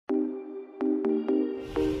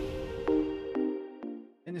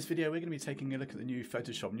In this video, we're going to be taking a look at the new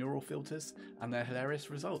Photoshop neural filters and their hilarious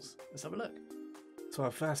results. Let's have a look. So our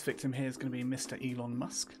first victim here is going to be Mr. Elon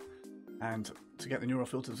Musk. And to get the neural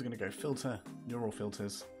filters, we're going to go Filter, Neural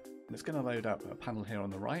Filters. And it's going to load up a panel here on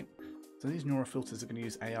the right. So these neural filters are going to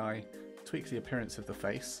use AI to tweak the appearance of the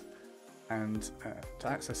face. And to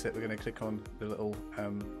access it, we're going to click on the little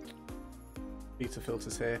beta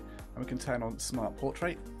filters here. And we can turn on Smart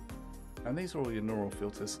Portrait. And these are all your neural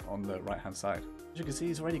filters on the right hand side. As you can see,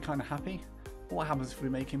 he's already kind of happy. What happens if we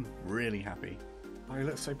make him really happy? Oh, he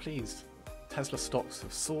looks so pleased. Tesla stocks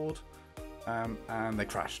have soared and they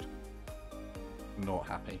crashed. Not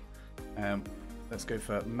happy. Let's go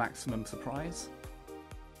for maximum surprise.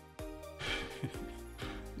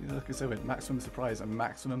 Look, so with maximum surprise and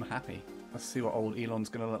maximum happy. Let's see what old Elon's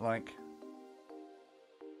going to look like.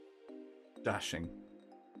 Dashing.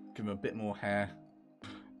 Give him a bit more hair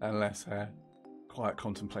and less hair. Quiet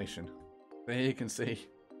contemplation. There you can see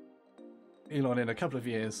Elon in a couple of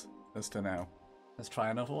years as to now. Let's try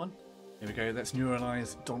another one. Here we go. Let's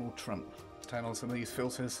neuralize Donald Trump. Let's turn on some of these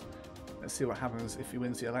filters. Let's see what happens if he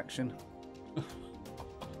wins the election.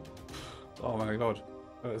 Oh my god.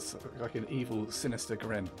 It's like an evil, sinister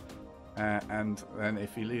grin. And then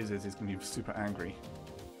if he loses, he's going to be super angry.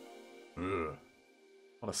 Ugh.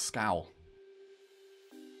 What a scowl.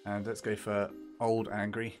 And let's go for old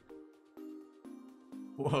angry.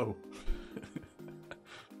 Whoa.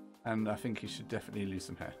 And I think he should definitely lose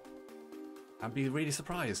some hair. And be really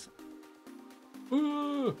surprised.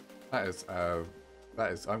 Ooh! That's going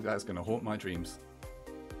to haunt my dreams.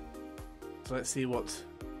 So let's see what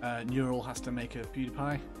Neural has to make of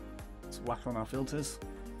Pewdiepie. Let's whack on our filters.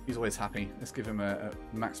 He's always happy. Let's give him a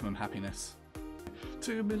maximum happiness.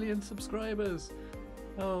 2 million subscribers!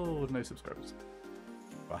 Oh, no subscribers.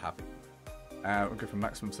 Well, happy. We'll go for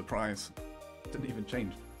maximum surprise. Didn't even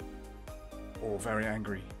change. Or very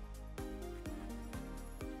angry.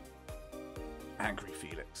 Angry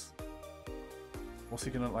Felix. What's he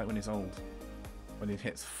going to look like when he's old? When he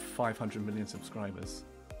hits 500 million subscribers?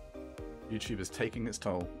 YouTube is taking its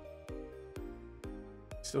toll.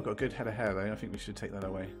 Still got a good head of hair though, I think we should take that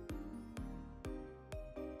away.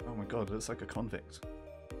 Oh my god, it looks like a convict.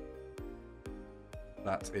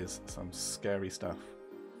 That is some scary stuff.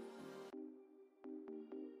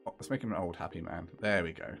 Oh, let's make him an old happy man. There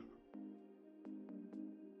we go.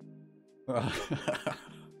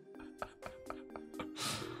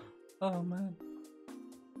 Oh man.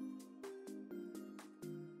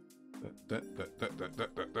 If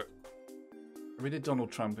we did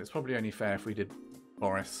Donald Trump, it's probably only fair if we did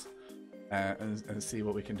Boris and see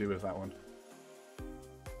what we can do with that one.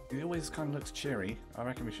 He always kind of looks cheery. I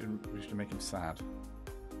reckon we should make him sad.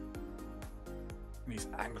 And he's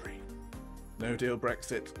angry. No deal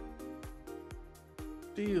Brexit.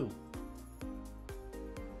 Deal. Oh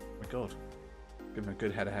my god. Give him a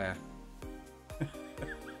good head of hair.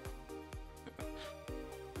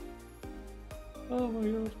 Oh my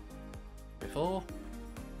god. Before,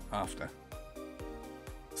 after.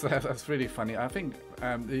 So that's really funny. I think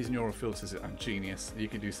these neural filters are genius. You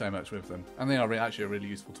can do so much with them. And they are actually a really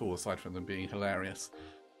useful tool aside from them being hilarious.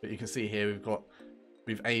 But you can see here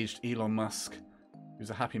we've aged Elon Musk, who's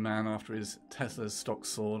a happy man after his Tesla's stock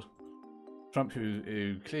soared. Trump,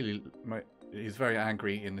 who clearly he's very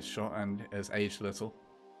angry in this shot and has aged a little.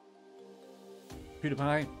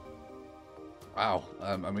 Pewdiepie. Wow,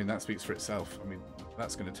 I mean that speaks for itself. I mean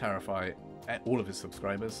that's going to terrify all of his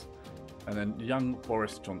subscribers. And then young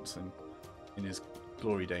Boris Johnson in his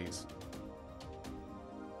glory days.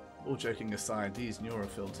 All joking aside, these neural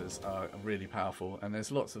filters are really powerful, and there's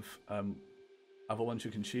lots of other ones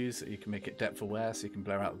you can choose. You can make it depth aware, so you can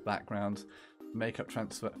blur out the background. Makeup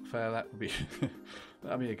transfer, that would be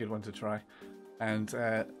that'd be a good one to try. And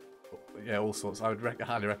yeah, all sorts. I would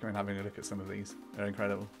highly recommend having a look at some of these. They're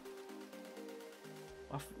incredible.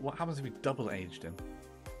 What happens if we double aged him?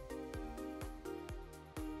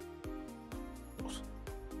 What?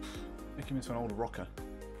 Make him into an old rocker.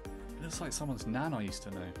 It looks like someone's nan I used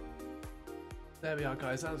to know. There we are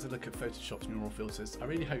guys, that was a look at Photoshop's neural filters. I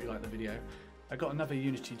really hope you liked the video. I got another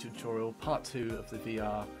Unity tutorial, part 2 of the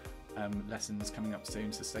VR lessons coming up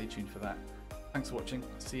soon, so stay tuned for that. Thanks for watching,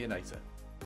 see you later.